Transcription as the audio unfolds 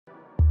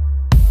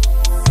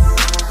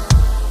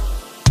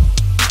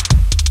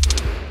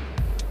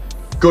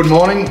Good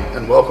morning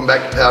and welcome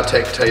back to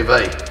PowerTech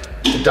TV.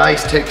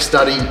 Today's tech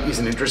study is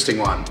an interesting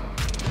one.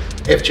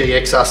 Ford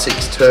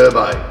XR6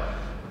 Turbo,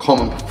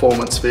 common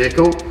performance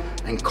vehicle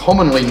and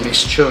commonly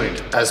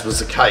mistuned, as was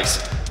the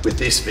case with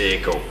this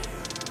vehicle.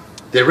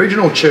 The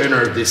original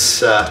tuner of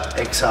this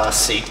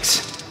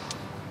XR6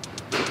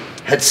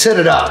 had set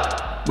it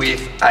up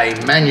with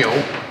a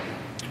manual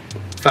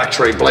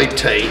factory bleed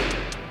tee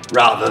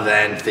rather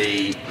than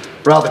the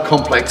rather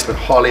complex but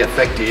highly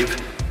effective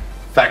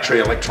factory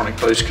electronic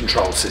boost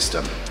control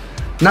system.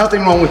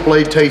 Nothing wrong with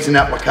bleed tees in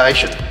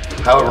application.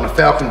 However, on a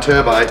Falcon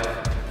Turbo,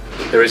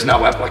 there is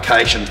no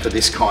application for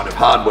this kind of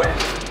hardware.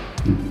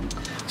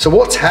 So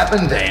what's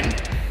happened then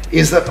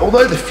is that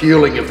although the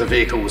fueling of the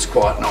vehicle was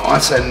quite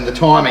nice and the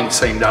timing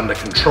seemed under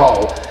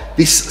control,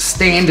 this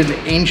standard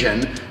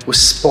engine was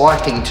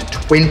spiking to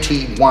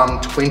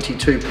 21,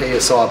 22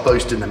 PSI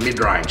boost in the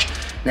mid-range.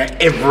 Now,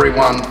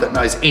 everyone that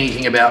knows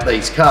anything about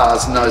these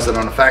cars knows that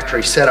on a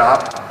factory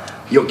setup,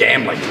 you're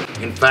gambling.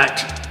 In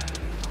fact,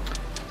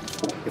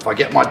 if I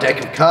get my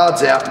deck of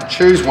cards out and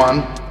choose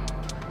one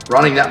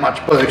running that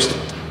much boost,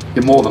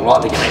 you're more than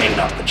likely going to end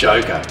up the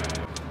joker.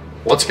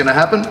 What's going to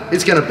happen?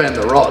 It's going to bend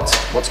the rods.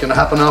 What's going to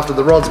happen after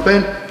the rods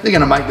bend? They're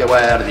going to make their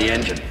way out of the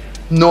engine.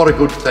 Not a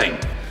good thing.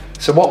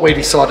 So what we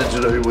decided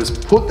to do was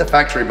put the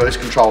factory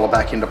boost controller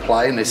back into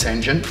play in this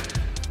engine,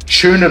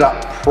 tune it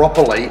up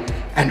properly,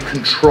 and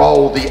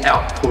control the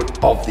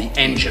output of the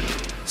engine.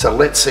 So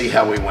let's see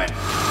how we went.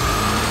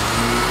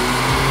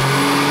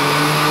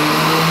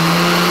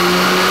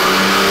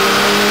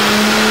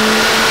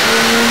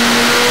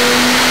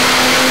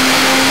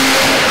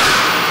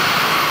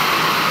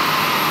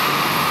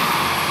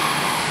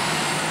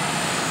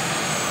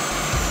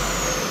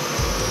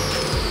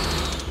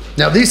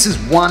 Now this is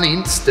one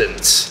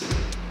instance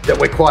that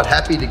we're quite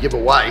happy to give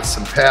away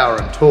some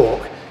power and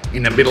torque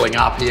in the middling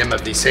RPM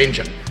of this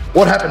engine.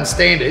 What happened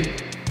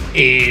standard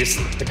is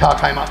the car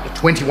came up to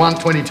 21,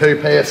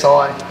 22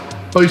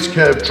 PSI, boost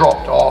curve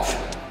dropped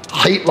off,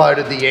 heat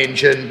loaded the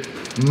engine,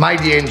 made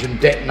the engine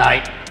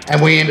detonate,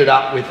 and we ended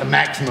up with a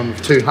maximum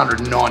of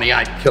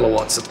 298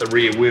 kilowatts at the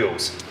rear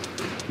wheels.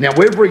 Now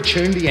we've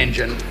retuned the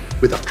engine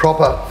with a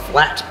proper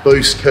flat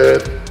boost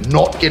curve,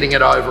 not getting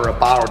it over a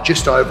bar or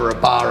just over a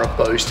bar of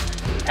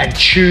boost, and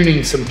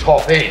tuning some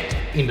top end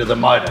into the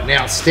motor.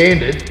 Now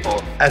standard,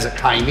 or as it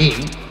came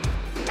in,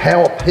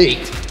 power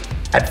peaked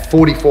at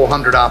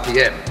 4,400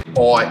 RPM.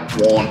 I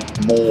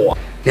want more.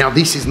 Now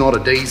this is not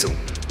a diesel.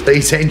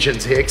 These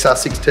engines, the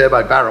XR6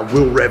 Turbo Barra,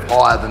 will rev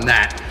higher than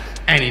that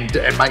and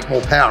make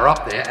more power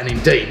up there, and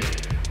indeed,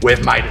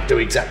 we've made it do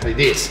exactly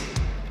this.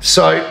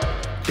 So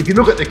if you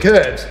look at the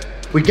curves,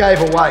 we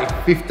gave away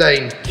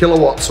 15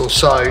 kilowatts or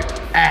so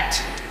at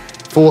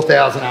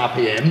 4,000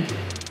 RPM,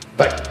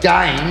 but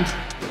gained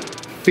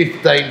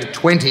 15 to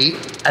 20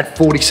 at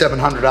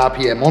 4,700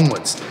 RPM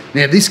onwards.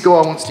 Now this guy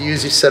wants to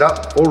use this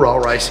setup for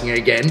roll racing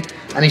again,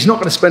 and he's not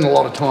going to spend a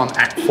lot of time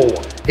at 4.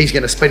 He's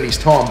going to spend his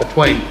time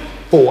between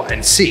 4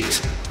 and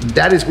 6.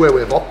 That is where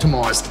we've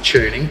optimized the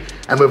tuning,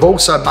 and we've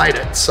also made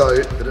it so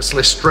that it's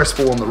less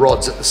stressful on the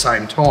rods at the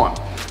same time.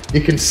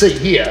 You can see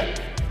here,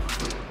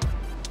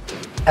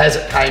 as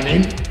it came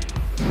in,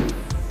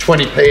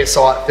 20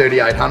 PSI at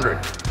 3,800.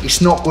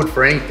 It's not good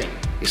for anything.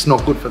 It's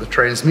not good for the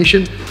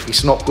transmission.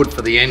 It's not good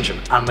for the engine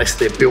unless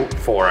they're built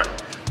for it.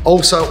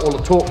 Also, all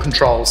the torque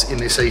controls in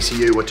this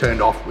ECU were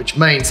turned off, which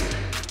means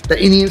that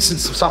in the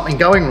instance of something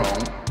going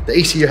wrong, the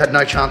ECU had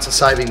no chance of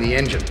saving the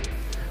engine.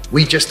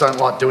 We just don't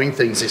like doing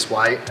things this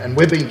way, and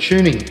we've been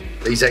tuning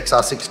these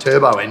XR6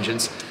 Turbo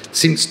engines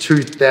since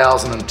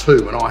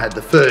 2002, when I had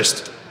the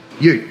first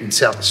ute in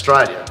South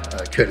Australia,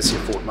 courtesy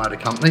of Ford Motor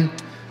Company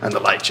and the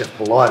late Jeff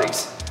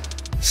Politis.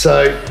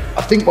 So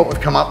I think what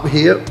we've come up with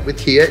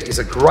here is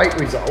a great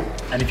result.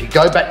 And if you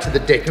go back to the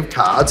deck of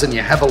cards and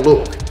you have a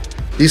look,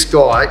 this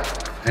guy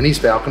and his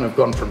Falcon have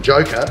gone from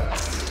joker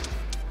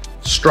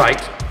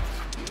straight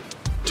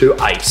to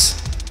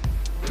ace.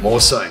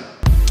 More soon.